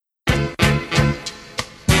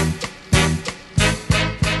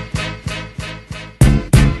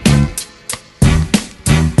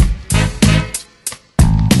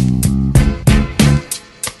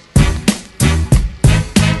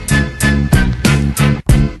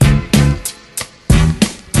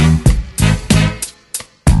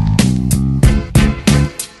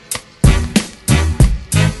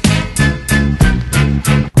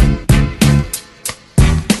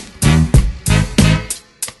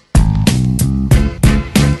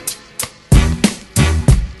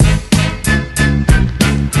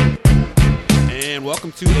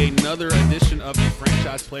welcome to another edition of the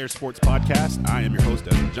Franchise Player Sports Podcast. I am your host,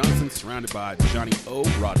 Desmond Johnson, surrounded by Johnny O,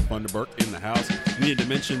 Rod Funderburk in the house. We need to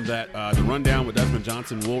mention that the Rundown with Desmond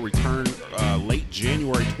Johnson will return late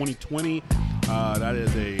January 2020. That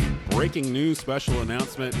is a breaking news special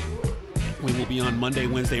announcement. We will be on Monday,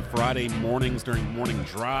 Wednesday, Friday mornings during Morning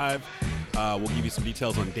Drive. We'll give you some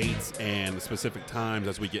details on dates and the specific times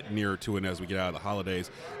as we get nearer to it and as we get out of the holidays.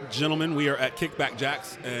 Gentlemen, we are at Kickback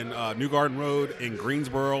Jack's and New Garden Road in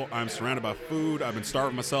Greensboro. I'm surrounded by food. I've been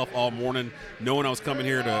starving myself all morning, knowing I was coming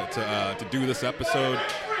here to do this episode,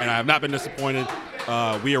 and I have not been disappointed.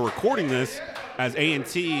 We are recording this as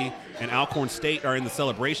A&T and Alcorn State are in the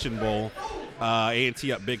Celebration Bowl.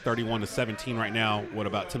 A&T up big 31-17 right now, with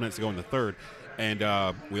about 10 minutes to go in the third.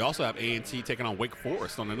 And we also have A&T taking on Wake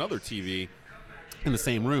Forest on another TV in the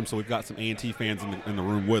same room. So we've got some A&T fans in the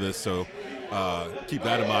room with us. So keep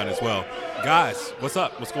that in mind as well. Guys, what's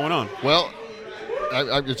up? What's going on? Well,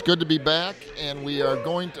 it's good to be back, and we are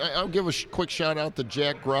going to – I'll give a quick shout-out to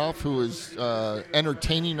Jack Groff, who is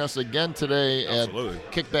entertaining us again today Absolutely.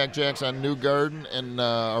 At Kickback Jack's on New Garden, and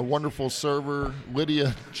our wonderful server,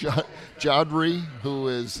 Lydia Jodry, who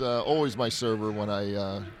is always my server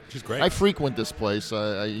when She's great. I frequent this place.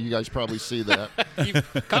 You guys probably see that. You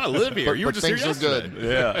kind of live here. You were just here things yesterday. are good.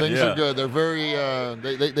 Yeah, things are good. They're very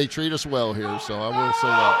they treat us well here, so I will say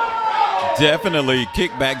that. Definitely,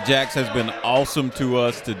 Kickback Jack's has been awesome to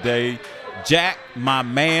us today. Jack, my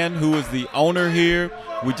man, who is the owner here,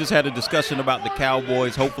 we just had a discussion about the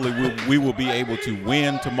Cowboys. Hopefully we will be able to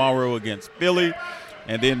win tomorrow against Philly,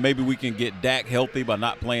 and then maybe we can get Dak healthy by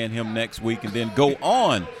not playing him next week, and then go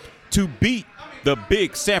on to beat the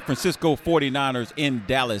big San Francisco 49ers in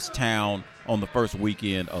Dallas town on the first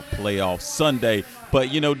weekend of playoffs Sunday. But,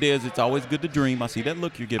 you know, Des, it's always good to dream. I see that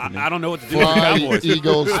look you're giving me. I don't know what to do with the Cowboys.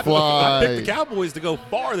 Eagles, fly. I picked the Cowboys to go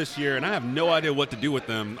far this year, and I have no idea what to do with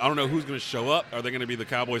them. I don't know who's going to show up. Are they going to be the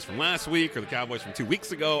Cowboys from last week or the Cowboys from 2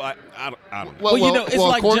 weeks ago? I don't know. Well, you know, it's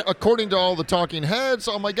like according to all the talking heads,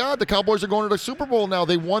 oh, my God, the Cowboys are going to the Super Bowl now.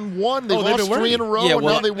 They won one. They lost three in a row, and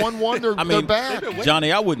now they won one. They're back.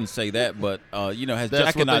 Johnny, I wouldn't say that, but, you know, has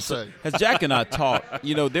Jack and I talked,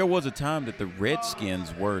 you know, there was a time that the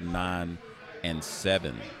Redskins were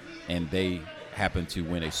 9-7, and they happened to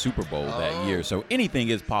win a Super Bowl that year. So anything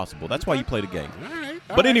is possible. That's why you play the game.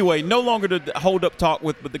 But anyway, no longer to hold up talk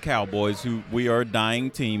with the Cowboys, who we are a dying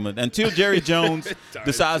team. Until Jerry Jones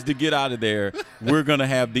decides to get out of there, we're going to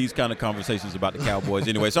have these kind of conversations about the Cowboys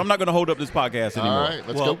anyway. So I'm not going to hold up this podcast anymore. All right,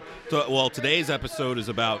 let's go. Well, today's episode is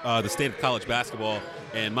about the state of college basketball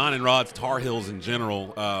and mine and Rod's Tar Heels in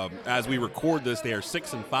general. As we record this, they are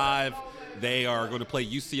 6-5. They are going to play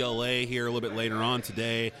UCLA here a little bit later on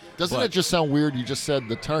today. Doesn't it just sound weird? You just said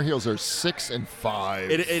the Tar Heels are 6-5.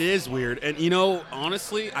 It is weird. And, you know,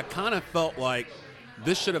 honestly, I kind of felt like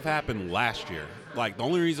this should have happened last year. Like, the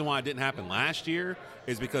only reason why it didn't happen last year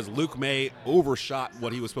is because Luke May overshot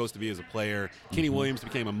what he was supposed to be as a player. Kenny Williams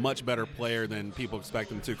became a much better player than people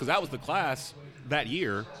expected him to, because that was the class that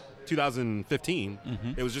year,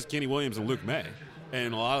 2015. It was just Kenny Williams and Luke May.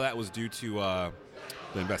 And a lot of that was due to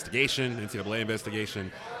the investigation, NCAA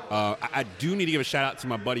investigation. I do need to give a shout-out to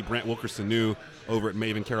my buddy Brent Wilkerson-New over at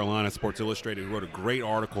Maven Carolina Sports Illustrated, who wrote a great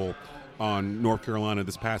article on North Carolina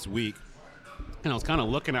this past week. And I was kind of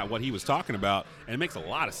looking at what he was talking about, and it makes a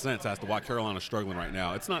lot of sense as to why Carolina's struggling right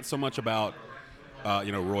now. It's not so much about,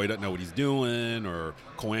 Roy doesn't know what he's doing, or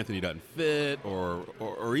Cole Anthony doesn't fit,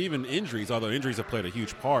 or even injuries, although injuries have played a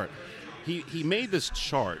huge part. He made this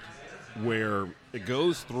chart where it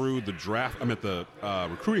goes through the the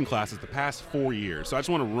recruiting classes the past 4 years. So I just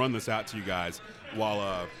want to run this out to you guys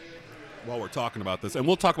while we're talking about this. And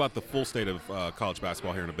we'll talk about the full state of college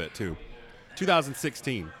basketball here in a bit, too.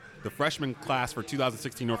 2016, the freshman class for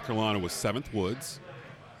 2016 North Carolina was 7th Woods,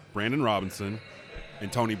 Brandon Robinson,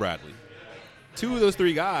 and Tony Bradley. 2 of those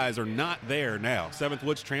 3 guys are not there now. 7th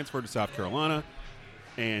Woods transferred to South Carolina,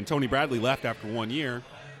 and Tony Bradley left after 1 year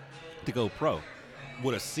to go pro.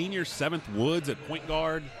 Would a senior 7th Woods at point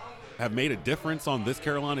guard have made a difference on this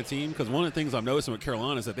Carolina team? Because one of the things I'm noticing with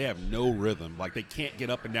Carolina is that they have no rhythm. Like, they can't get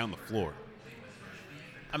up and down the floor.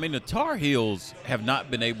 I mean, the Tar Heels have not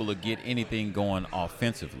been able to get anything going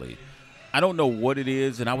offensively. I don't know what it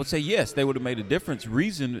is, and I would say, yes, they would have made a difference.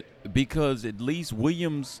 Reason, because at least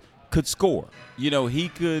Williams could score. You know, he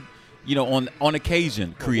could, on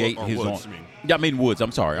occasion create his Woods, own. Yeah, I mean Woods.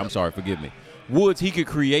 I'm sorry, forgive me. Woods, he could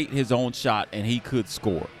create his own shot, and he could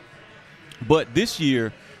score. But this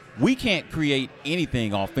year, we can't create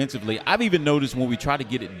anything offensively. I've even noticed when we try to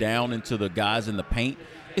get it down into the guys in the paint,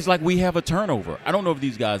 it's like we have a turnover. I don't know if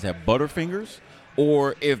these guys have butterfingers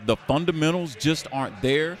or if the fundamentals just aren't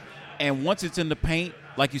there. And once it's in the paint,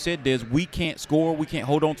 like you said, Des, we can't score. We can't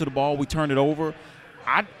hold on to the ball. We turn it over.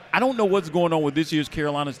 I don't know what's going on with this year's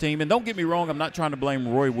Carolina's team. And don't get me wrong, I'm not trying to blame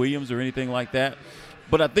Roy Williams or anything like that.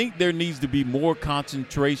 But I think there needs to be more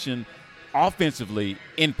concentration offensively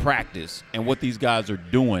in practice and what these guys are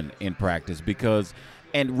doing in practice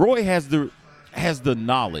and Roy has the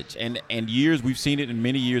knowledge and years we've seen it in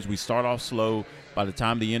many years. We start off slow. By the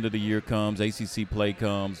time the end of the year comes, ACC play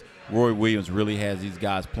comes, Roy Williams really has these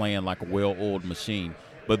guys playing like a well-oiled machine.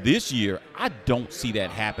 But this year, I don't see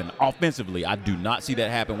that happen. Offensively, I do not see that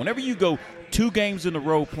happen. Whenever you go 2 games in a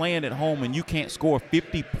row playing at home and you can't score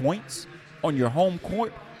 50 points on your home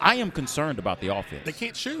court, I am concerned about the offense. They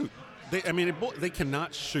can't shoot. They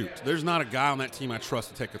cannot shoot. There's not a guy on that team I trust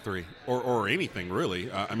to take a three or anything really.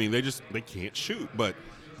 They can't shoot. But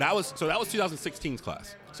that was 2016's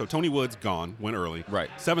class. So Tony Woods gone, went early. Right.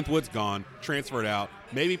 7th Woods gone, transferred out.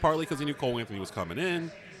 Maybe partly because he knew Cole Anthony was coming in.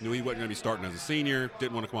 Knew he wasn't going to be starting as a senior.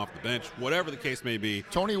 Didn't want to come off the bench. Whatever the case may be.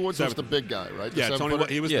 Tony Woods was the big guy, right? Yeah, Tony Woods.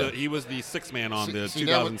 He was the 6th man on the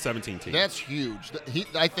 2017 team. That's huge.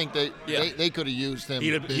 I think they could have used him.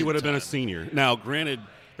 He would have been a senior. Now, granted,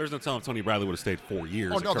 there's no telling if Tony Bradley would have stayed 4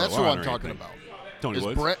 years. Oh no, that's who I'm talking about. Tony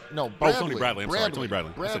Woods. Bradley. Tony Bradley. I'm sorry, Tony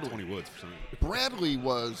Bradley. I said Tony Woods for some reason. Bradley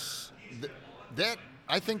was that.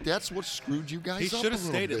 I think that's what screwed you guys up. He should have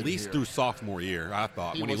stayed at least through sophomore year, I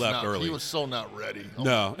thought, when he left early. He was so not ready.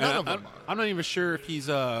 No. None of them. I'm not even sure if he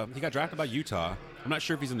got drafted by Utah. I'm not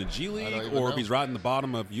sure if he's in the G League or if he's riding the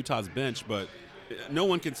bottom of Utah's bench, but no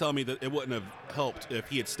one can tell me that it wouldn't have helped if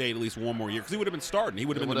he had stayed at least one more year because he would have been starting. He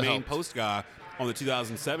would have been the main post guy on the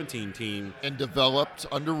 2017 team. And developed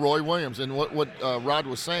under Roy Williams. And what Rod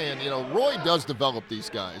was saying, Roy does develop these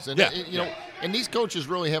guys. And, and these coaches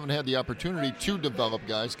really haven't had the opportunity to develop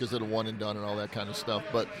guys because of the one and done and all that kind of stuff.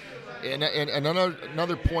 But and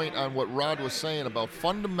another point on what Rod was saying about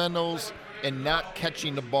fundamentals and not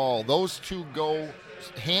catching the ball. Those two go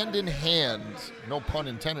hand in hand, no pun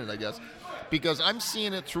intended, I guess, because I'm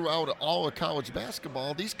seeing it throughout all of college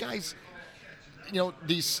basketball. These guys,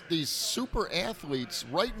 these super athletes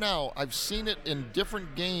right now, I've seen it in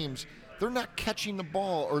different games. They're not catching the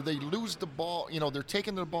ball, or they lose the ball. They're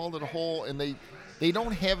taking the ball to the hole, and they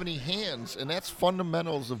don't have any hands, and that's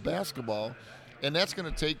fundamentals of basketball, and that's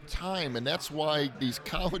going to take time, and that's why these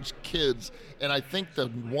college kids, and I think the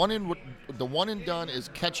one and done is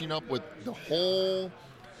catching up with the whole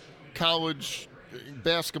college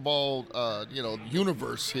basketball,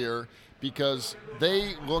 universe here. Because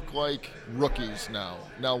they look like rookies now.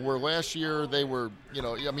 Now, where last year they were,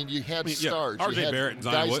 you had stars. RJ Barrett and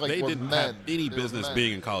Zion, they didn't have any business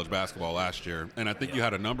being in college basketball last year. And I think you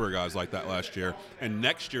had a number of guys like that last year. And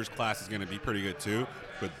next year's class is going to be pretty good too.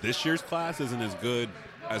 But this year's class isn't as good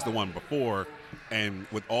as the one before. And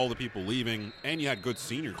with all the people leaving, and you had good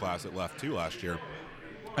senior class that left too last year,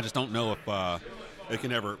 I just don't know if it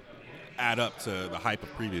can ever add up to the hype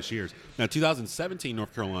of previous years. Now, 2017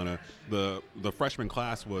 North Carolina, the freshman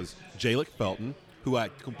class was Jalik Felton, who I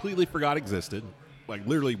completely forgot existed, like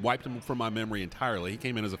literally wiped him from my memory entirely. He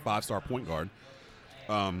came in as a 5-star point guard.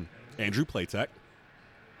 Andrew Platek,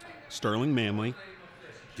 Sterling Manley,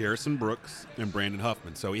 Garrison Brooks, and Brandon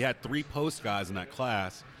Huffman. So he had 3 post guys in that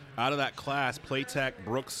class. Out of that class, Platek,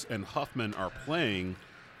 Brooks, and Huffman are playing.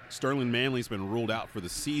 Sterling Manley's been ruled out for the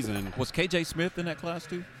season. Was KJ Smith in that class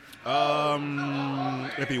too?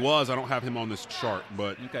 If he was, I don't have him on this chart,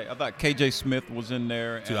 but okay, I thought KJ Smith was in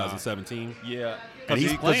there. 2017. Yeah, and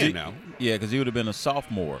he's playing now. Yeah, because he would have been a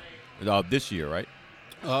sophomore this year, right?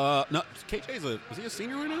 No, KJ's is he a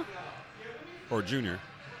senior right now, or a junior?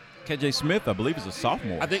 KJ Smith, I believe, is a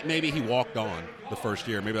sophomore. I think maybe he walked on the first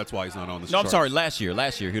year. Maybe that's why he's not on this. No, chart. I'm sorry. Last year,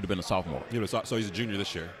 he would have been a sophomore. So he's a junior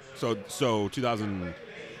this year. So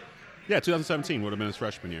 2017 would have been his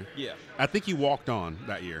freshman year. Yeah. I think he walked on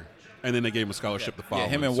that year, and then they gave him a scholarship the following.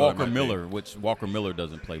 Yeah, him and Walker Miller, which Walker Miller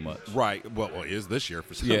doesn't play much. Right. Well, he is this year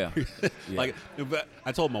for some reason. Like,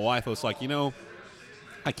 I told my wife, I was like,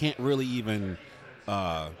 I can't really even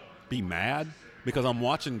be mad because I'm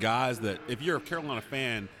watching guys that, if you're a Carolina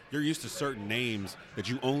fan, you're used to certain names that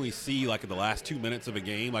you only see like in the last 2 minutes of a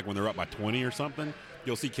game, like when they're up by 20 or something.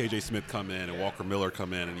 You'll see KJ Smith come in and Walker Miller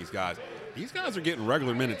come in, and these guys are getting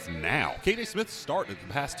regular minutes now. KJ Smith started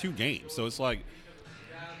the past 2 games, so it's like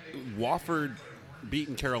Wofford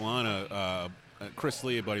beating Carolina. Chris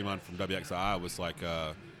Lee, a buddy of mine from WXI, was like,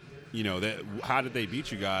 how did they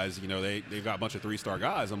beat you guys? They've got a bunch of 3-star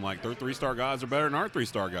guys. I'm like, their 3-star guys are better than our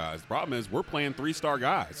 3-star guys. The problem is we're playing 3-star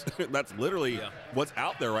guys. That's literally what's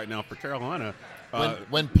out there right now for Carolina.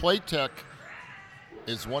 When Platek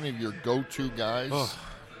is one of your go-to guys,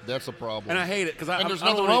 That's a problem. And I hate it because there's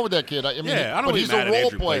nothing wrong with that kid. I mean, yeah, I don't but he's mad a at role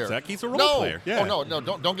Andrew player. Platek. He's a role player. Yeah. Oh no,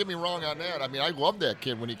 don't get me wrong on that. I mean, I love that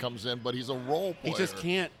kid when he comes in, but he's a role player. He just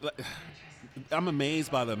can't. I'm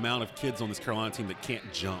amazed by the amount of kids on this Carolina team that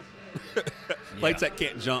can't jump. Platek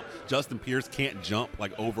can't jump. Justin Pierce can't jump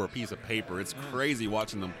like over a piece of paper. It's crazy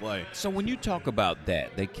watching them play. So when you talk about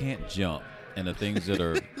that, they can't jump, and the things that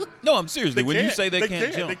are no, I'm seriously. When you say they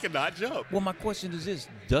can't jump, they cannot jump. Well, my question is this: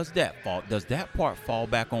 Does that part fall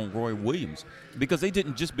back on Roy Williams? Because they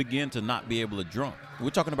didn't just begin to not be able to jump. We're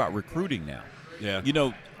talking about recruiting now. Yeah. You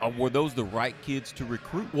know, were those the right kids to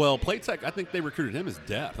recruit? Well, Platek, I think they recruited him as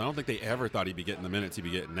depth. I don't think they ever thought he'd be getting the minutes he'd be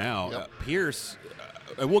getting now. Yep. Pierce,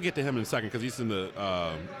 we'll get to him in a second because he's in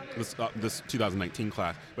the this 2019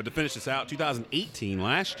 class. But to finish this out, 2018,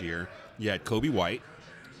 last year, you had Kobe White,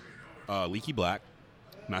 Leaky Black,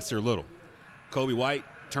 Nasir Little. Kobe White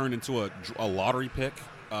turned into a lottery pick.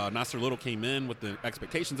 Nasir Little came in with the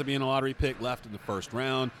expectations of being a lottery pick, left in the first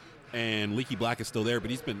round. And Leaky Black is still there, but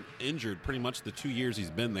he's been injured pretty much the 2 years he's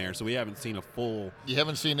been there, so we haven't seen a full. You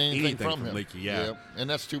haven't seen anything from him. Leaky, yeah. Yep. And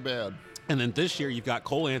that's too bad. And then this year you've got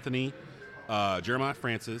Cole Anthony, Jeremiah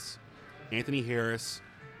Francis, Anthony Harris,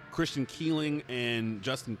 Christian Keeling, and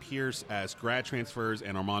Justin Pierce as grad transfers,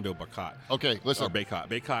 and Armando Bacot. Okay, listen. Or Bacot.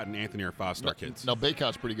 Bacot and Anthony are five-star kids. No,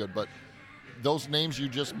 Bacot's pretty good, but those names you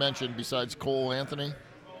just mentioned besides Cole Anthony,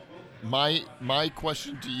 my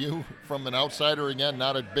question to you from an outsider, again,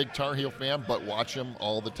 not a big Tar Heel fan, but watch him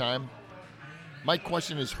all the time. My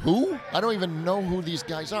question is who? I don't even know who these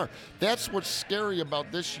guys are. That's what's scary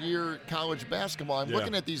about this year college basketball. I'm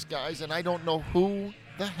looking at these guys, and I don't know who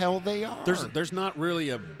the hell they are. There's not really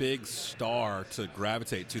a big star to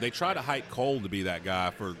gravitate to. They try to hype Cole to be that guy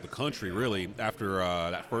for the country, really, after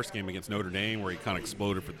that first game against Notre Dame where he kind of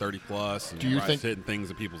exploded for 30-plus and Do you think hitting things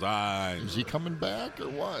in people's eyes. Is he coming back or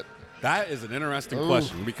what? That is an interesting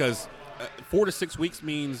question because 4 to 6 weeks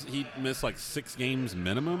means he'd miss like 6 games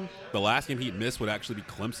minimum. The last game he'd miss would actually be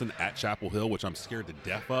Clemson at Chapel Hill, which I'm scared to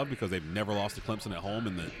death of because they've never lost to Clemson at home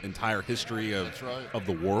in the entire history of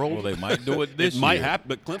the world. Well, they might do it this year. It might happen,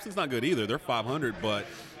 but Clemson's not good either. They're 500, but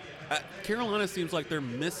Carolina seems like they're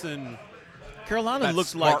missing. Carolina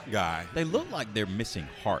looks like guy. They look like they're missing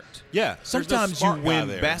heart. Yeah. Sometimes you win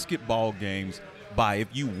basketball games by if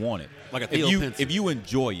you want it. Like if you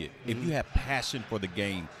enjoy it, if you have passion for the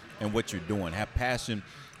game and what you're doing, have passion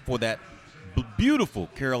for that beautiful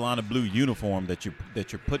Carolina blue uniform that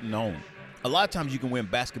you're putting on. A lot of times you can win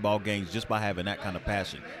basketball games just by having that kind of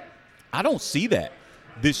passion. I don't see that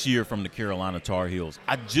this year from the Carolina Tar Heels.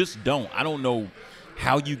 I just don't. I don't know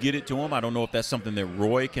how you get it to them. I don't know if that's something that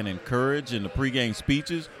Roy can encourage in the pregame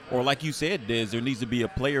speeches, or like you said, Des, there needs to be a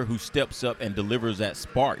player who steps up and delivers that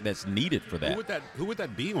spark that's needed for that. Who would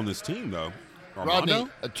that be on this team, though? Armando?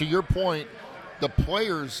 Rodney, to your point, the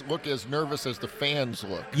players look as nervous as the fans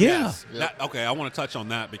look. Yeah. Yes. Okay, I want to touch on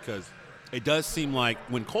that because it does seem like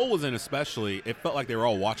when Cole was in especially, it felt like they were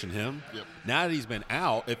all watching him. Yep. Now that he's been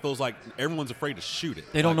out, it feels like everyone's afraid to shoot it.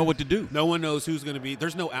 They don't know what to do. No one knows who's going to be.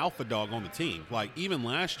 There's no alpha dog on the team. Like, even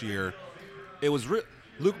last year, it was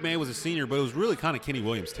Luke May was a senior, but it was really kind of Kenny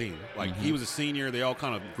Williams' team. Like, he was a senior. They all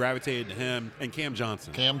kind of gravitated to him. And Cam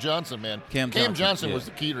Johnson. Cam Johnson, man. Cam Johnson was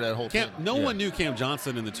the key to that whole thing. No one knew Cam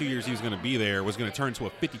Johnson in the 2 years he was going to be there was going to turn to a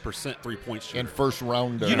 50% three-point shooter. And first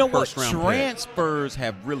rounder. You know what? First-round Transfers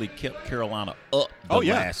have really kept Carolina up the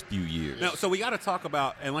last few years. Now, so we got to talk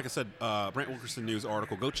about, and like I said, Brant Wilkerson News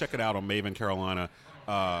article. Go check it out on Maven Carolina,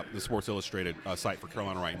 the Sports Illustrated site for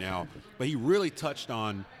Carolina right now. But he really touched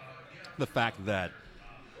on the fact that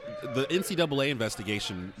the NCAA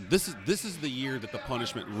investigation, this is the year that the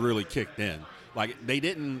punishment really kicked in. Like, they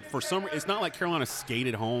didn't, for some, it's not like Carolina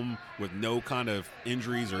skated home with no kind of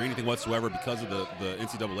injuries or anything whatsoever because of the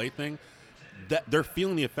NCAA thing. That they're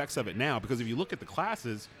feeling the effects of it now, because if you look at the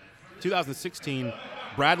classes, 2016,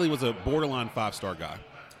 Bradley was a borderline 5-star guy,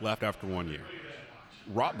 left after 1 year.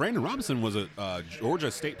 Brandon Robinson was a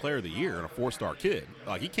Georgia State Player of the Year and a 4-star kid.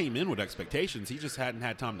 Like, he came in with expectations. He just hadn't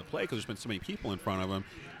had time to play because there's been so many people in front of him.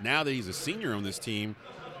 Now that he's a senior on this team,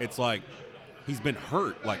 it's like he's been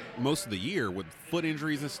hurt like most of the year with foot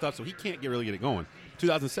injuries and stuff, so he can't really get it going.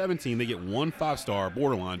 2017, they get 1 5-star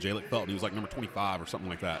borderline, Jalen Felton. He was like number 25 or something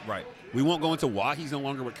like that. Right. We won't go into why he's no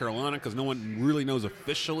longer with Carolina because no one really knows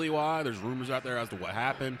officially why. There's rumors out there as to what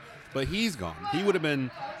happened. But he's gone. He would have been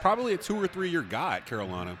probably a 2 or 3 year guy at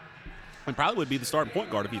Carolina and probably would be the starting point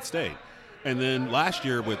guard if he'd stayed. And then last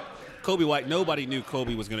year with Kobe White, nobody knew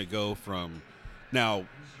Kobe was going to go from – now,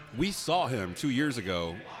 we saw him 2 years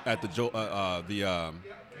ago at the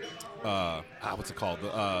what's it called?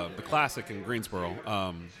 The classic in Greensboro.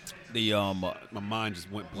 My mind just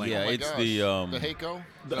went blank. Yeah, Oh my it's gosh. the the Hayco.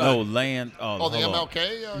 the The hold on.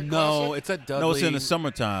 MLK. No, Classic? it's at Dudley. No, it's in the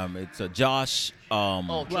summertime. It's Josh.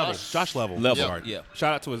 Oh, Level. Josh Level. Level, Sorry. yeah.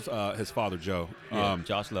 Shout out to his father Joe.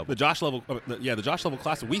 Josh Level. The Josh Level. The Josh Level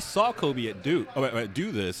Classic. We saw Kobe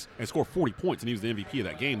do this and score 40 points, and he was the MVP of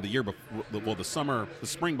that game the year before. The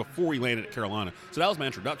spring before he landed at Carolina. So that was my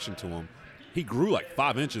introduction to him. He grew like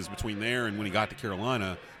 5 inches between there and when he got to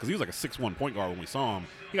Carolina because he was like a 6'1" point guard when we saw him.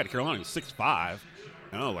 He got to Carolina, he was 6'5",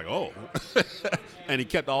 and I was like, oh. And he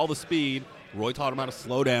kept all the speed. Roy taught him how to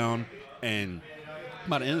slow down, and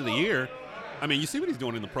by the end of the year, I mean, you see what he's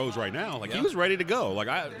doing in the pros right now. Like, he was ready to go. Like,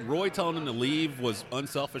 Roy telling him to leave was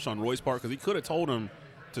unselfish on Roy's part because he could have told him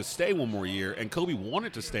to stay one more year, and Kobe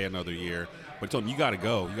wanted to stay another year, but he told him, you got to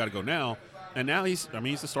go. You got to go now. And now he's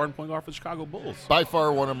the starting point guard for the Chicago Bulls. By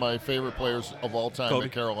far one of my favorite players of all time Kobe?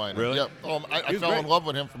 at Carolina. Really? Yep. I fell in love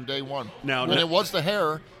with him from day one. And it was the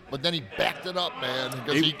hair, but then he backed it up, man,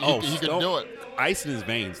 because he could do it. Ice in his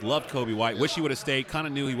veins. Loved Kobe White. Wish he would have stayed. Kind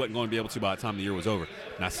of knew he wasn't going to be able to by the time the year was over.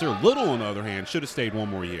 Nasir Little, on the other hand, should have stayed one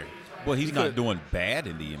more year. Well, he's not doing bad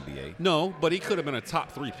in the NBA. No, but he could have been a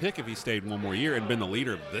top 3 pick if he stayed one more year and been the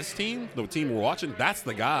leader of this team, the team we're watching. That's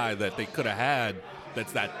the guy that they could have had.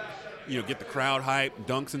 That's that. Get the crowd hype,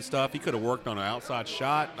 dunks and stuff. He could have worked on an outside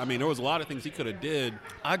shot. I mean, there was a lot of things he could have did.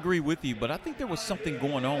 I agree with you, but I think there was something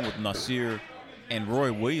going on with Nasir and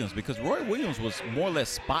Roy Williams because Roy Williams was more or less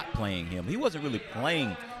spot playing him. He wasn't really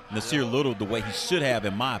playing Nasir Little the way he should have,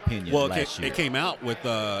 in my opinion, last year. It came out with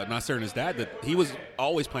Nasir and his dad that he was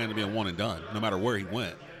always planning to be a one and done, no matter where he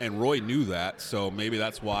went. And Roy knew that, so maybe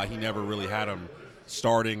that's why he never really had him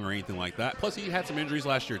starting or anything like that. Plus, he had some injuries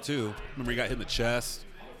last year, too. Remember, he got hit in the chest.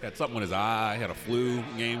 Had something with his eye, had a flu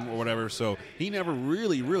game or whatever. So he never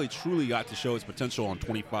really, really, truly got to show his potential on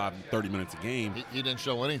 25, 30 minutes a game. He didn't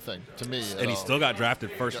show anything to me. And he still got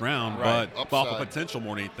drafted first round, right. but off of potential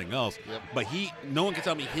more than anything else. Yep. But no one can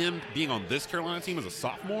tell me him being on this Carolina team as a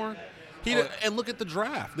sophomore. And look at the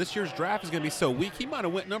draft. This year's draft is going to be so weak. He might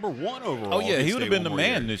have went number 1 overall. Oh, yeah, he would have been the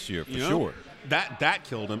man this year for sure. That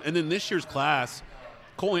killed him. And then this year's class,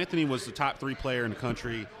 Cole Anthony was the top 3 player in the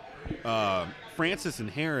country. Francis and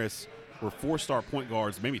Harris were 4-star point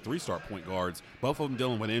guards, maybe 3-star point guards, both of them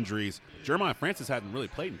dealing with injuries. Jeremiah Francis hadn't really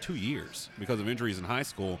played in 2 years because of injuries in high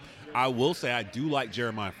school. I will say I do like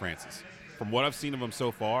Jeremiah Francis. From what I've seen of him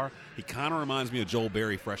so far, he kind of reminds me of Joel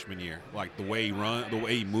Berry freshman year. Like the way he runs, the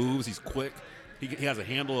way he moves, he's quick. He has a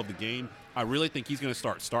handle of the game. I really think he's going to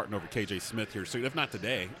start starting over KJ Smith here soon, if not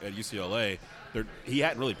today at UCLA. He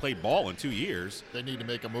hadn't really played ball in 2 years. They need to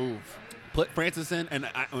make a move. Put Francis in, and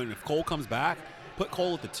if Cole comes back, put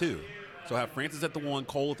Cole at the 2. So have Francis at the 1,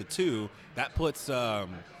 Cole at the 2. That puts Baycott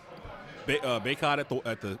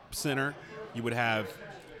at the center. You would have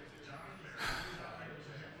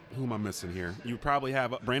who am I missing here? You would probably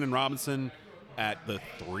have Brandon Robinson at the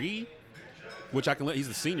 3, which I can let. He's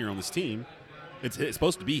the senior on this team. It's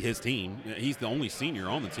supposed to be his team. He's the only senior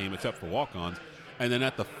on the team except for walk-ons. And then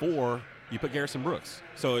at the 4, you put Garrison Brooks.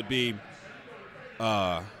 So it'd be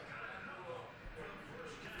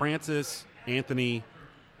Francis, Anthony,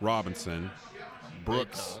 Robinson,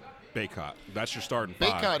 Brooks, Baycott. That's your starting 5.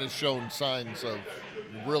 Baycott has shown signs of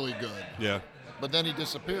really good. Yeah. But then he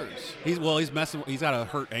disappears. He's messing. He's got a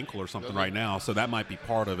hurt ankle or something right now, so that might be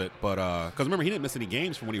part of it. But because remember, he didn't miss any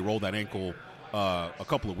games from when he rolled that ankle a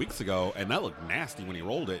couple of weeks ago, and that looked nasty when he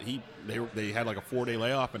rolled it. They had like a 4-day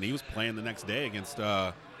layoff, and he was playing the next day against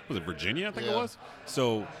was it Virginia? I think it was.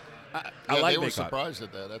 So I like they were Baycott. Surprised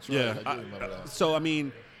at that. That's right. Yeah, I do remember that. So I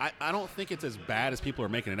mean, I don't think it's as bad as people are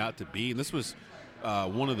making it out to be. And this was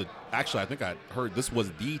one of the. Actually, I think I heard this was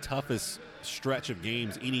the toughest stretch of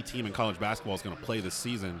games any team in college basketball is going to play this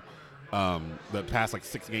season. The past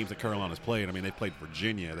 6 games that Carolina's played. I mean, they've played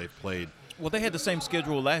Virginia. They've played. Well, they had the same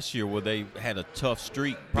schedule last year where they had a tough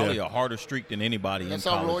streak, probably a harder streak than anybody in college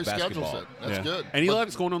basketball. That's how Roy schedules it. That's good. And he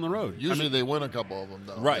likes going on the road. Usually they win a couple of them,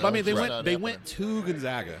 though. Right. But, I mean, they went to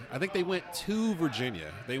Gonzaga. I think they went to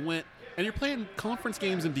Virginia. They went. And you're playing conference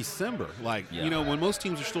games in December. When most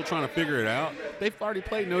teams are still trying to figure it out, they've already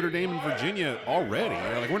played Notre Dame and Virginia already.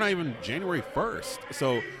 We're not even January 1st.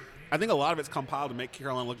 So I think a lot of it's compiled to make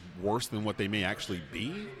Carolina look worse than what they may actually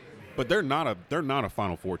be. But they're not a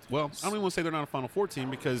Final Four. Well, I don't even want to say they're not a Final Four team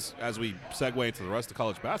because as we segue into the rest of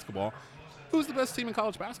college basketball, who's the best team in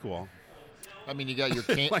college basketball? I mean, you got your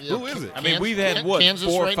who is it? I mean, we've had Kansas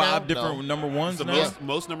 4 or right 5 now? different number ones.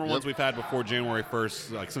 Most number ones we've had before January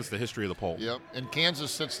 1st, since the history of the poll. Yep, and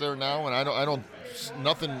Kansas sits there now, and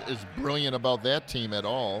nothing is brilliant about that team at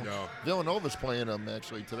all. No. Villanova's playing them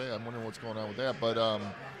actually today. I'm wondering what's going on with that, but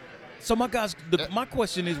So my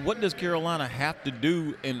question is, what does Carolina have to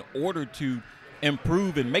do in order to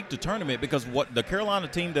improve and make the tournament? Because what the Carolina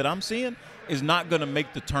team that I'm seeing is not going to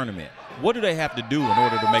make the tournament. What do they have to do in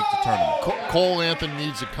order to make the tournament? Cole Anthony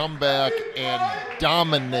needs to come back and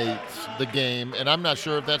dominate the game, and I'm not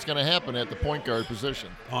sure if that's going to happen at the point guard position.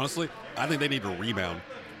 Honestly, I think they need to rebound.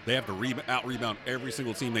 They have to out-rebound every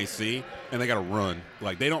single team they see, and they got to run.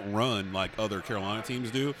 Like, they don't run like other Carolina teams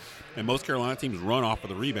do, and most Carolina teams run off of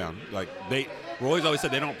the rebound. Like, Roy's always said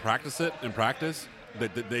they don't practice it in practice.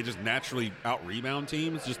 That they just naturally out-rebound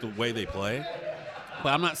teams, just the way they play.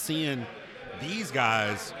 But I'm not seeing these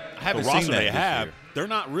guys, I haven't the roster seen that they this have, year. they're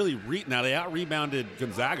not really now they out-rebounded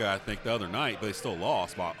Gonzaga, I think, the other night, but they still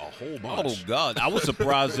lost by a whole bunch. Oh, God. I was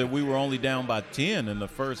surprised that we were only down by 10 in the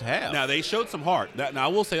first half. Now, they showed some heart. Now, I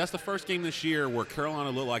will say that's the first game this year where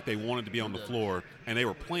Carolina looked like they wanted to be on the floor, and they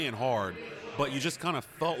were playing hard, but you just kind of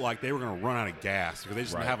felt like they were going to run out of gas because they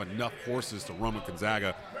just didn't have enough horses to run with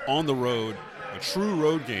Gonzaga on the road, a true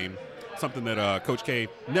road game, something that Coach K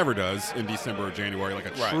never does in December or January, like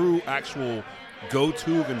a true, actual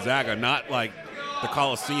go-to Gonzaga, not like the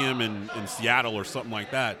Coliseum in Seattle or something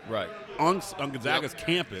like that. Right. On Gonzaga's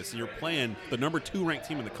campus, you're playing the number 2 ranked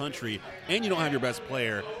team in the country, and you don't have your best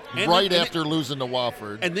player. And after losing to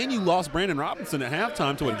Wofford. And then you lost Brandon Robinson at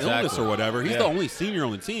halftime to an illness or whatever. He's the only senior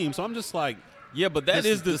on the team, so I'm just like, yeah, but this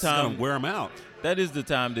is gonna wear him out. That is the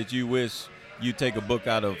time that you wish you take a book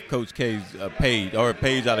out of Coach K's page, or a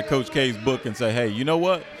page out of Coach K's book, and say, hey, you know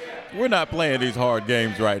what? We're not playing these hard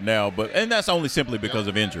games right now, and that's only simply because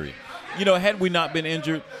of injury. Had we not been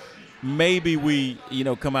injured, maybe we,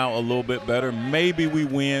 come out a little bit better. Maybe we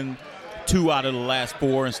win 2 out of the last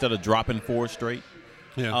 4 instead of dropping 4 straight.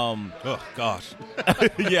 Yeah. Oh gosh.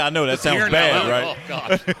 Yeah, I know that sounds bad, right?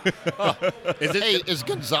 Oh gosh. Is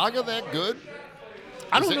Gonzaga that good?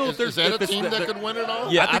 I don't know if there's that a team that could win it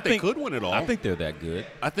all. Yeah, I think they could win it all. I think they're that good.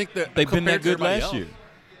 I think that they've been that good last year.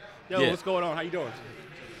 Yo, what's going on? How you doing?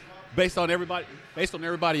 Based on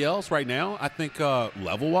everybody else right now, I think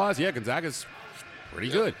level-wise, Gonzaga's pretty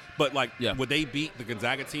good. But would they beat the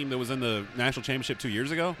Gonzaga team that was in the national championship 2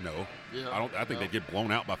 years ago? No. Yeah, I think they'd get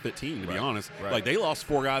blown out by 15, to be honest. Right. Like, they lost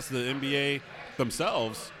 4 guys to the NBA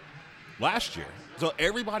themselves last year. So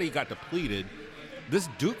everybody got depleted. This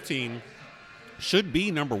Duke team should be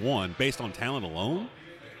number 1 based on talent alone,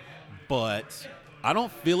 but I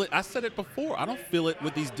don't feel it. I said it before. I don't feel it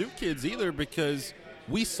with these Duke kids either, because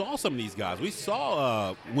we saw some of these guys. We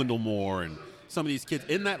saw Wendell Moore and some of these kids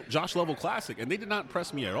in that Josh Lovell Classic, and they did not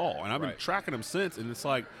impress me at all. And I've been tracking them since, and it's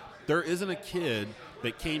like there isn't a kid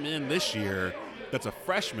that came in this year that's a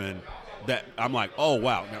freshman that I'm like, oh,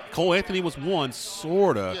 wow. Now, Cole Anthony was one,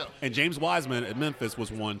 sort of, and James Wiseman at Memphis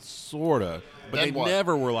was one, sort of. But they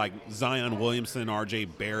never were like Zion Williamson, R.J.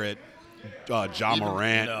 Barrett, Ja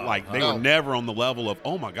Morant. They were never on the level of,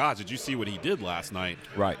 oh, my gosh, did you see what he did last night?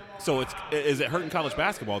 Right. So is it hurting college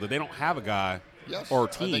basketball that they don't have a guy or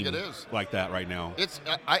team I think it is. like that right now?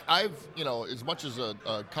 I've as much as a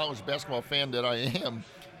college basketball fan that I am,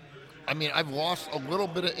 I've lost a little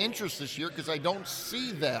bit of interest this year because I don't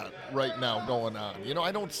see that right now going on.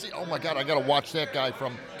 I don't see, oh, my God, I got to watch that guy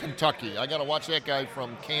from Kentucky. I got to watch that guy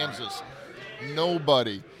from Kansas.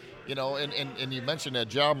 Nobody. And you mentioned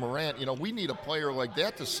that Ja Morant. We need a player like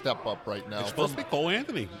that to step up right now. It's supposed to be Cole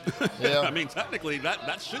Anthony. Yeah. Technically,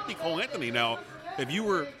 that should be Cole Anthony. Now, if you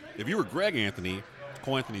were Greg Anthony,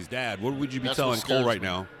 Cole Anthony's dad, what would you be telling Cole right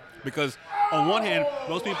now? Because on one hand,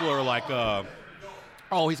 most people are like,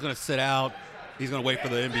 oh, he's going to sit out. He's going to wait for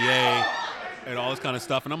the NBA and all this kind of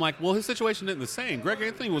stuff. And I'm like, well, his situation isn't the same. Greg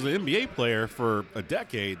Anthony was an NBA player for a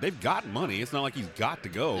decade. They've got money. It's not like he's got to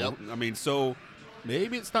go. Yep. So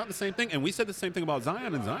maybe it's not the same thing. And we said the same thing about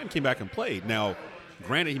Zion, and Zion came back and played. Now,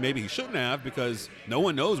 granted, maybe he shouldn't have, because no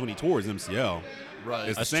one knows when he tore his MCL. Right.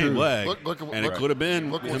 It's the same leg. It could have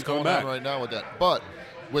been look him what's coming going back on right now with that. But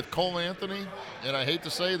with Cole Anthony, and I hate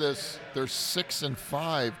to say this, they're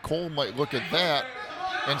 6-5. Cole might look at that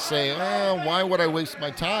and say, why would I waste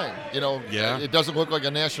my time? It doesn't look like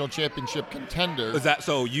a national championship contender. Is that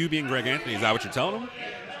so? You being Greg Anthony, is that what you're telling him?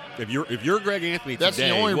 If you're Greg Anthony that's today,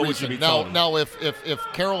 the only what reason. would you be telling him? Now, if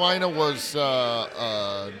Carolina was what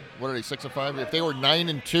are they, 6-5? If they were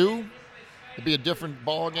 9-2, it'd be a different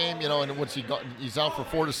ball game. And once he's out for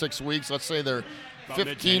 4 to 6 weeks. Let's say they're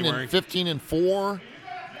 15-4.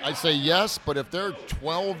 I'd say yes, but if they're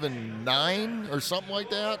 12-9 or something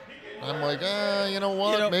like that, I'm like, you know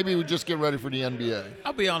what? Maybe we just get ready for the NBA.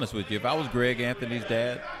 I'll be honest with you. If I was Greg Anthony's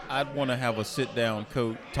dad, I'd want to have a sit-down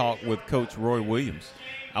talk with Coach Roy Williams.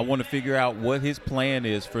 I want to figure out what his plan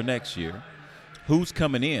is for next year, who's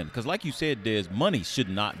coming in. Because like you said, Des, money should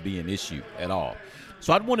not be an issue at all.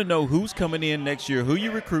 So I'd want to know who's coming in next year, who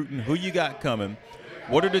you recruiting, who you got coming,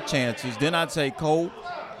 what are the chances. Then I'd say, Cole,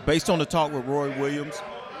 based on the talk with Roy Williams,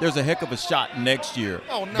 there's a heck of a shot next year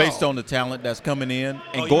based on the talent that's coming in.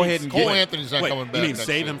 And go ahead and Cole get Anthony's not coming back. You mean next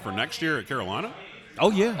save year. him for next year at Carolina? Oh,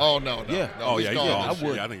 yeah. Oh, no. Yeah. No, He's gone. I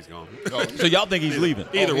would. Yeah, I think he's gone. So y'all think he's leaving?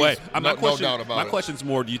 Either way, no doubt about my it. question's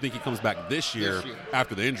more: do you think he comes back this year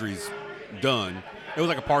after the injury's done? It was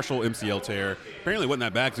like a partial MCL tear. Apparently, it wasn't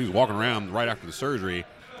that bad because he was walking around right after the surgery,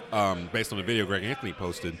 based on the video Greg Anthony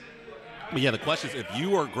posted. But yeah, the question is: if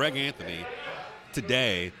you are Greg Anthony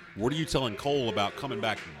today, what are you telling Cole about coming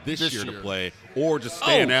back this year to play, or just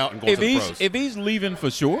staying out and going to the pros? If he's leaving for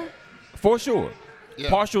sure, Yeah.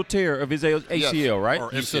 partial tear of his ACL, right? Or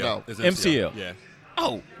You sit out. His MCL. Yeah.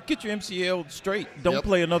 Oh, get your MCL straight. Don't Yep.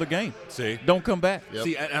 play another game. See? Don't come back. Yep.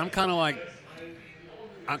 See, and I'm kind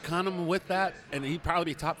of with that, and he'd probably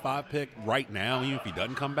be top 5 pick right now, even if he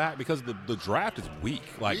doesn't come back, because the draft is weak.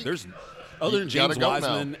 Like, Weak. there's other than gotta James go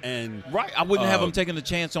Wiseman and Right. I wouldn't have him taking a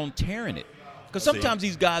chance on tearing it. Because sometimes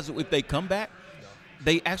these guys, if they come back,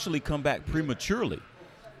 they actually come back prematurely.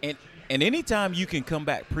 And anytime you can come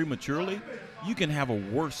back prematurely, you can have a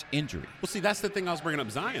worse injury. Well, see, that's the thing I was bringing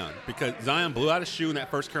up Zion, because Zion blew out his shoe in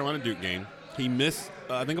that first Carolina Duke game. He missed,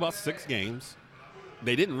 I think, about 6 games.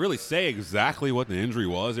 They didn't really say exactly what the injury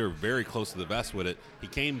was. They were very close to the vest with it. He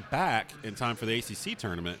came back in time for the ACC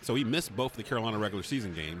tournament, so he missed both the Carolina regular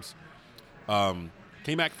season games.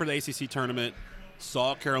 Came back for the ACC tournament,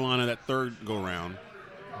 saw Carolina that third go-around,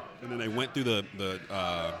 and then they went through the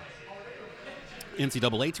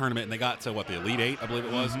NCAA tournament, and they got to, the Elite Eight, I believe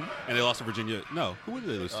it was, and they lost to Virginia. No, who did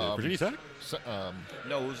they lose to? Virginia Tech?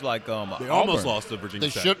 No, it was like They Auburn. almost lost to Virginia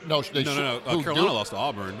They Tech. should. No, they No, should. no. Who, Carolina Duke? lost to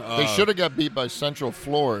Auburn. They should have got beat by Central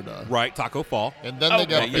Florida. Right, Taco Fall. And then they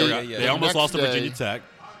got Okay, beat. yeah. They the almost next lost to day. Virginia Tech.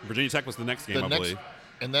 Virginia Tech was the next game, I believe.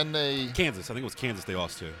 And then they. Kansas. I think it was Kansas they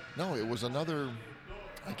lost to. No, it was another.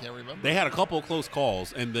 I can't remember. They had a couple of close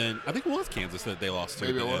calls, and then I think it was Kansas that they lost to.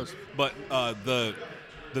 Maybe at it the end. was. But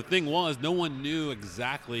the thing was, no one knew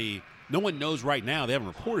exactly. No one knows right now. They haven't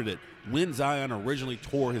reported it when Zion originally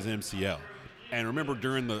tore his MCL. And remember,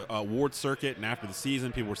 during the award circuit and after the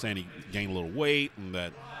season, people were saying he gained a little weight, and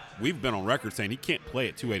that we've been on record saying he can't play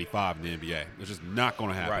at 285 in the NBA. It's just not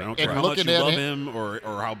going to happen. Right. I don't And care how much looking you at love him- him or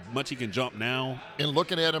how much he can jump now. And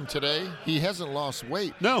looking at him today, he hasn't lost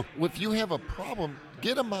weight. No. If you have a problem,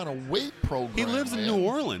 get him on a weight program. He lives in man. New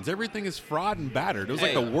Orleans. Everything is fraud and battered. It was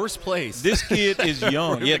Hey, like the worst place. This kid is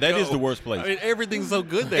young. for Yeah, him to that is go. the worst place. I mean, everything's so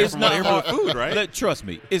good there. It's from not what hard. every food, right? Trust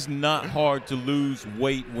me, it's not hard to lose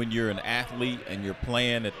weight when you're an athlete and you're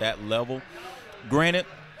playing at that level. Granted,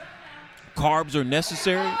 carbs are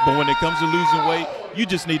necessary, but when it comes to losing weight, you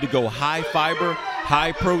just need to go high fiber,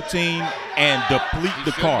 high protein, and deplete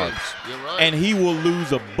the should be. carbs. You're right. And he will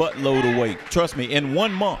lose a buttload of weight. Trust me, in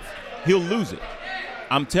 1 month, he'll lose it.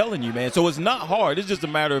 I'm telling you, man. So it's not hard. It's just a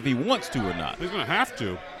matter if he wants to or not. He's going to have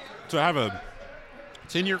to have a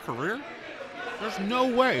 10-year career. There's no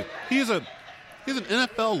way. He's an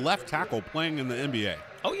NFL left tackle playing in the NBA.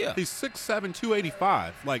 Oh, yeah. He's 6'7",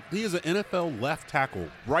 285. Like, he is an NFL left tackle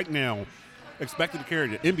right now, expected to carry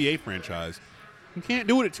the NBA franchise. He can't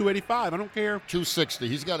do it at 285. I don't care. 260.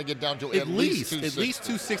 He's got to get down to At least 260.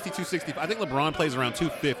 260, 265. I think LeBron plays around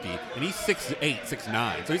 250, and he's 6'8",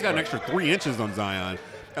 6'9". So he's got an extra 3 inches on Zion.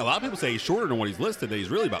 A lot of people say he's shorter than what he's listed. That he's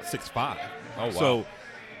really about 6'5". Oh, wow. So,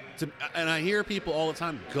 and I hear people all the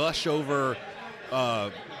time gush over,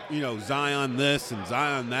 Zion this and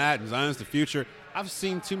Zion that, and Zion's the future. I've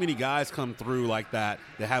seen too many guys come through like that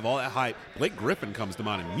have all that hype. Blake Griffin comes to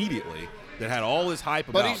mind immediately. That had all this hype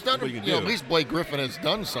about But he's done. what he can At do. least Blake Griffin has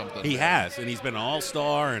done something. He has, and he's been an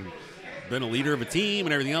all-star and been a leader of a team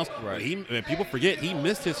and everything else. Right. But people forget he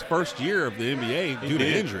missed his first year of the NBA due to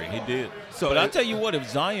injury. He did. So but I'll tell you what, if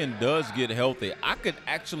Zion does get healthy, I could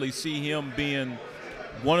actually see him being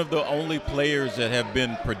one of the only players that have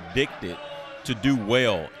been predicted to do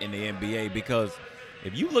well in the NBA, because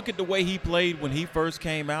if you look at the way he played when he first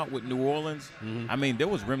came out with New Orleans, I mean, there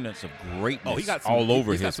was remnants of greatness he got some, all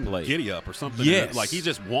over he's got his some play. giddy up or something. Yes. Like he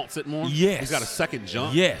just wants it more. Yes. He's got a second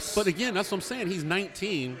jump. Yes. But again, that's what I'm saying. He's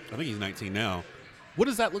 19. I think he's 19 now. What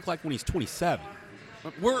does that look like when he's 27?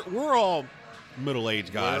 We're all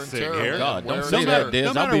middle-aged Wear guys and sitting tear. here. God, don't Wear say and that, tear.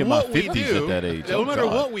 Dez. I'll be in my what we 50s do, at that age. No Oh, matter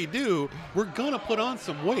God. what we do, we're going to put on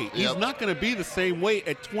some weight. He's Yep. not going to be the same weight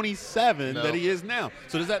at 27 No. that he is now.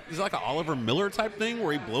 So is it like an Oliver Miller type thing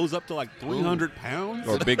where he blows up to like 300 pounds?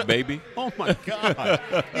 Or Big Baby. Oh, my God.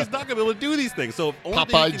 He's not going to be able to do these things. So if only thing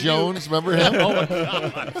he Popeye can do- Jones, remember him? Oh, my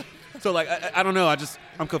God. So, like, I don't know.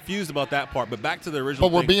 I'm confused about that part. But back to the original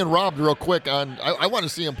But we're thing. being robbed real quick on. I want to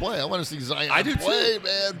see him play. I want to see Zion I do play, too.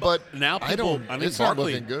 man. But Now I don't. think It's not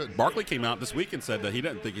Barkley, looking good. Barkley came out this week and said that he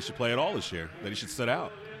doesn't think he should play at all this year, that he should sit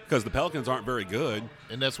out. Because the Pelicans aren't very good.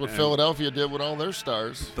 And that's what Philadelphia did with all their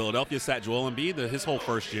stars. Philadelphia sat Joel Embiid his whole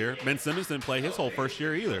first year. Ben Simmons didn't play his whole first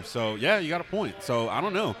year either. So, yeah, you got a point. So, I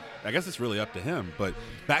don't know. I guess it's really up to him. But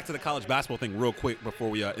back to the college basketball thing real quick before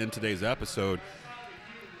we end today's episode.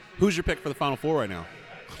 Who's your pick for the Final Four right now?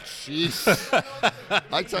 Jeez.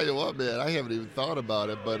 I tell you what, man, I haven't even thought about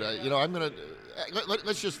it. But, I'm going to –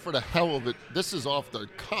 let's just, for the hell of it, this is off the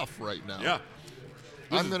cuff right now. Yeah.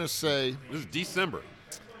 I'm going to say – This is December.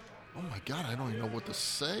 oh, my God, I don't even know what to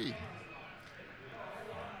say.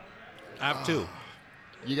 I have two.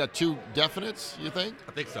 You got two definites, you think?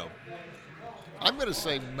 I think so. I'm going to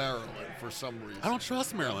say Maryland for some reason. I don't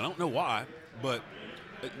trust Maryland. I don't know why, but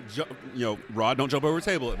Rod, don't jump over the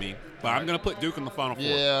table at me. But I'm going to put Duke in the Final Four.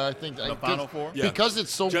 Yeah, I think The Final Four? Yeah. Because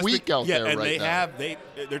it's so Just weak out there and right now.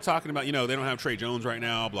 they're talking about, they don't have Trey Jones right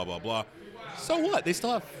now, blah, blah, blah. So what? They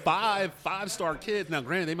still have five-star kids. Now,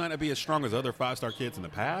 granted, they might not be as strong as other five-star kids in the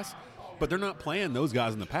past, but they're not playing those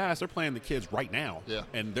guys in the past. They're playing the kids right now. Yeah.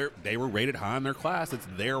 And they were rated high in their class. It's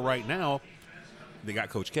there right now. They got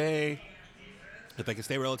Coach K. If they can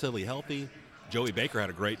stay relatively healthy. Joey Baker had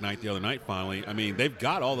a great night the other night, finally. I mean, they've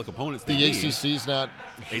got all the components they need. The ACC's not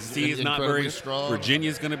ACC is not incredibly very strong.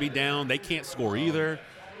 Virginia's going to be down. They can't score either.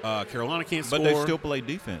 Carolina can't score. But they still play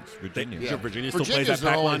defense, Virginia. Sure, Virginia still plays Virginia's that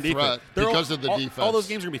their pack line only defense. threat because of the defense. All those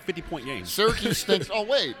games are going to be 50-point games. Syracuse thinks, oh,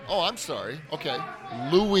 wait. Oh, I'm sorry. Okay.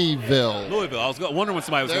 Louisville. Louisville. I was wondering when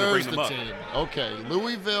somebody was going to There's bring the them up. team. Okay.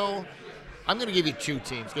 Louisville. I'm going to give you two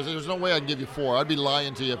teams because there's no way I can give you four. I'd be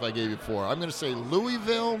lying to you if I gave you four. I'm going to say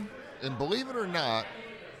Louisville, and believe it or not,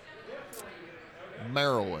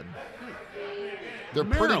 Maryland. They're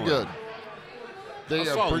pretty Maryland. good. They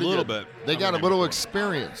I are saw a pretty little good. bit. They I'm got a gonna little give it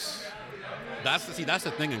experience. That's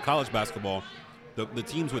the thing in college basketball. The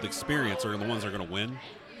teams with experience are the ones that are going to win.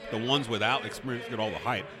 The ones without experience get all the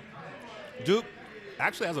hype. Duke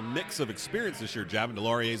actually has a mix of experience this year. Javin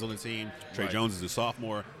DeLaurier's on the team. Trey Jones is a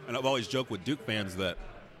sophomore. And I've always joked with Duke fans that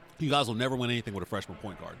you guys will never win anything with a freshman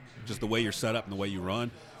point guard. Just the way you're set up and the way you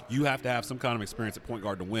run. You have to have some kind of experience at point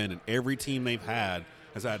guard to win. And every team they've had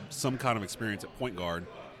has had some kind of experience at point guard.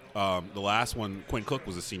 The last one, Quinn Cook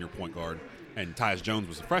was a senior point guard, and Tyus Jones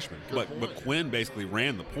was a freshman. But Quinn basically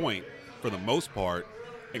ran the point for the most part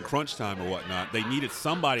in crunch time or whatnot. They needed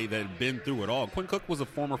somebody that had been through it all. Quinn Cook was a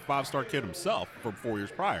former five-star kid himself from 4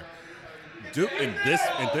 years prior. Duke in this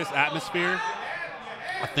atmosphere,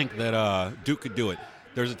 I think that Duke could do it.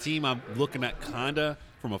 There's a team I'm looking at kinda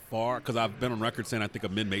from afar because I've been on record saying I think a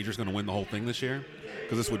mid-major is going to win the whole thing this year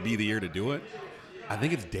because this would be the year to do it. I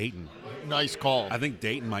think it's Dayton. Nice call. I think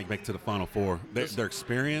Dayton might make it to the Final Four. They're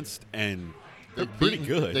experienced and they're They've pretty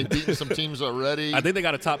beaten- good. They've beaten some teams already. I think they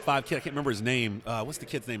got a top 5 kid. I can't remember his name. What's the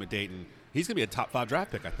kid's name at Dayton? He's going to be a top 5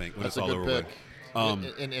 draft pick, I think, when That's it's a all good over pick.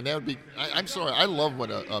 with. And that would be. I'm sorry. I love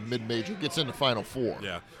when a mid-major gets in the Final Four.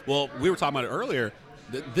 Yeah. Well, we were talking about it earlier.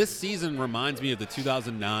 This season reminds me of the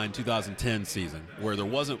 2009-2010 season where there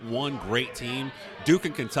wasn't one great team. Duke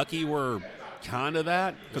and Kentucky were kind of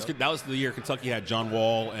that because that was the year Kentucky had John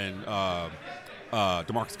Wall and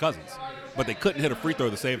DeMarcus Cousins. But they couldn't hit a free throw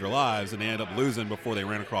to save their lives, and they ended up losing before they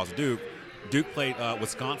ran across Duke. Duke played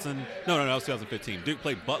Wisconsin. No, that was 2015. Duke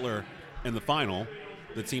played Butler in the final,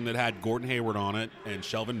 the team that had Gordon Hayward on it and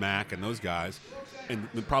Shelvin Mack and those guys. And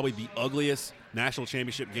probably the ugliest national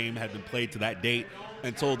championship game had been played to that date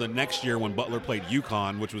until the next year when Butler played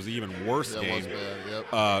UConn, which was an even worse That game. was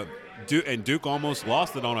bad. Yep. Duke almost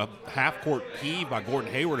lost it on a half-court heave by Gordon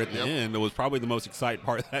Hayward at the Yep. end. That was probably the most exciting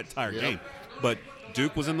part of that entire Yep. game. But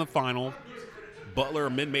Duke was in the final. Butler, a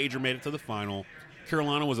mid-major, made it to the final.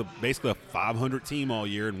 Carolina was basically a 500 team all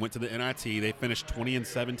year and went to the NIT. They finished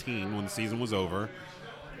 20-17 when the season was over.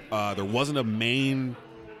 There wasn't a main.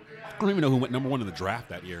 I don't even know who went number 1 in the draft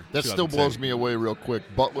that year. That still 2010. blows me away real quick.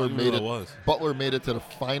 Butler Who made it it. was. Butler made it to the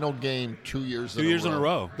final game 2 years. 2 years in a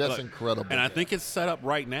row. That's Look, incredible. And I think it's set up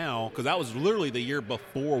right now because that was literally the year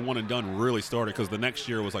before One and Done really started. Because the next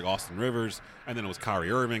year was like Austin Rivers, and then it was Kyrie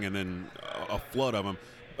Irving, and then a flood of them.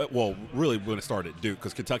 But, well, really when it started at Duke,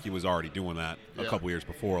 because Kentucky was already doing that a Yeah. couple years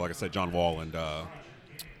before. Like I said, John Wall and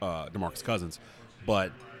DeMarcus Cousins.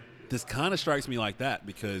 But This kind of strikes me like that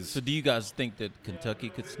because So do you guys think that Kentucky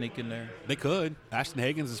could sneak in there? they could. Ashton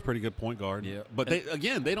Hagans is a pretty good point guard. Yeah. But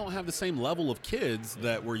they don't have the same level of kids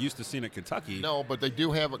that we're used to seeing at Kentucky. No, but they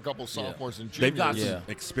do have a couple sophomores and juniors. They've got Yeah. some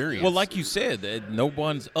experience. Well, like you said, no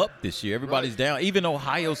one's up this year. Everybody's down. Even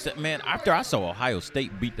Ohio State, man, after I saw Ohio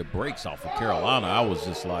State beat the brakes off of Carolina, I was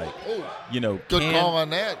just like, Good call on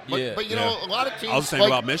that. But, but you know, a lot of teams. I was saying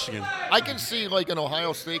about Michigan. I can see like in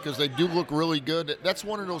Ohio State because they do look really good. That's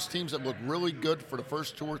one of those teams that look really good for the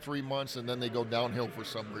first 2 or 3 months, and then they go downhill for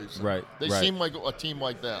some reason. Right. They seem like a team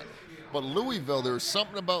like that. But Louisville, there's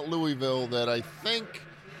something about Louisville that I think,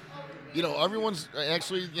 everyone's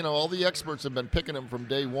actually, all the experts have been picking them from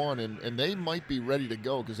day one, and they might be ready to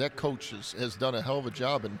go because that coach has done a hell of a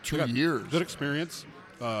job in 2 years. Good experience.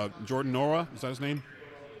 Jordan Nora, is that his name?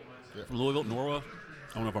 Yeah. From Louisville, Nora.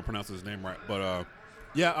 I don't know if I'm pronouncing his name right, but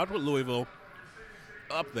yeah, I'd put Louisville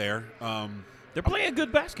up there. they're playing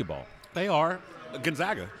good basketball. They are.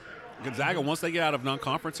 Gonzaga, once they get out of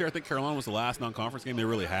non-conference here, I think Carolina was the last non-conference game they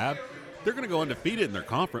really have. They're going to go undefeated in their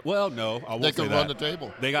conference. Well, no, I won't They say can that. run the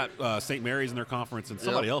table. They got St. Mary's in their conference, and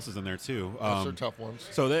somebody else is in there too. Those are tough ones.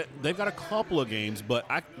 So they've got a couple of games, but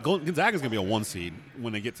Gonzaga's going to be a 1 seed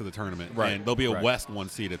when they get to the tournament. Right. And they'll be a Right. West 1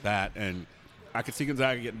 seed at that. And I could see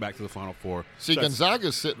Gonzaga getting back to the Final Four. See,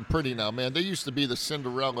 Gonzaga's sitting pretty now, man. They used to be the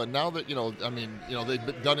Cinderella. Now that,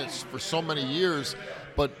 they've done it for so many years,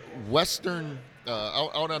 but Western,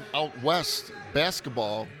 out West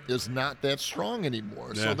basketball is not that strong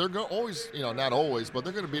anymore. Yeah. So they're always, not always, but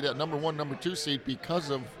they're going to be that number 1, number 2 seed because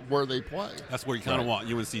of where they play. That's where you kind of want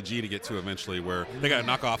UNCG to get to eventually, where they got to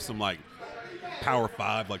knock off some, Power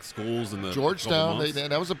 5, schools in the Georgetown, couple months.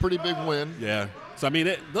 that was a pretty big win. Yeah. So, I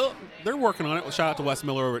mean, they're working on it. Shout out to Wes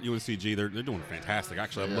Miller over at UNCG. They're doing fantastic.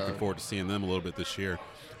 Actually, I'm looking forward to seeing them a little bit this year.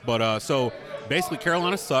 But so basically,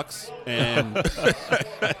 Carolina sucks, and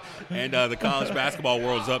and the college basketball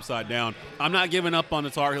world is upside down. I'm not giving up on the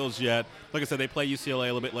Tar Heels yet. Like I said, they play UCLA a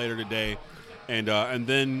little bit later today, and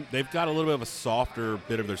then they've got a little bit of a softer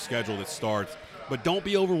bit of their schedule that starts. But don't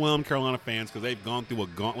be overwhelmed, Carolina fans, because they've gone through a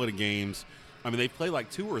gauntlet of games. I mean, they play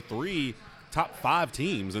 2 or 3 top 5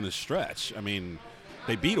 teams in the stretch. I mean,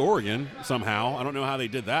 they beat Oregon somehow. I don't know how they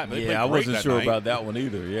did that. But they played I great wasn't that sure night. about that one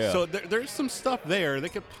either. Yeah. So there's some stuff there. They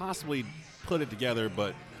could possibly put it together,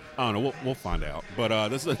 but I don't know. We'll find out. But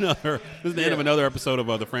this is the end of another episode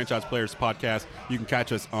of the Franchise Players Podcast. You can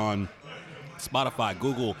catch us on Spotify,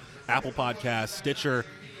 Google, Apple Podcasts, Stitcher,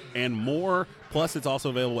 and more. Plus, it's also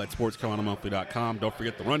available at sportscarolinamonthly.com. Don't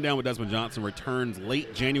forget, The Rundown with Desmond Johnson returns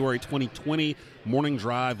late January 2020. Morning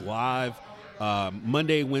Drive live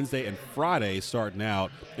Monday, Wednesday, and Friday starting out.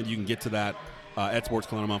 And you can get to that at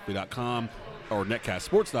sportscarolinamonthly.com or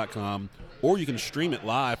netcastsports.com. Or you can stream it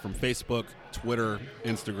live from Facebook, Twitter,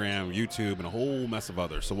 Instagram, YouTube, and a whole mess of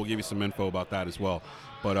others. So we'll give you some info about that as well.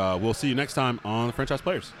 But we'll see you next time on The Franchise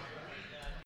Players.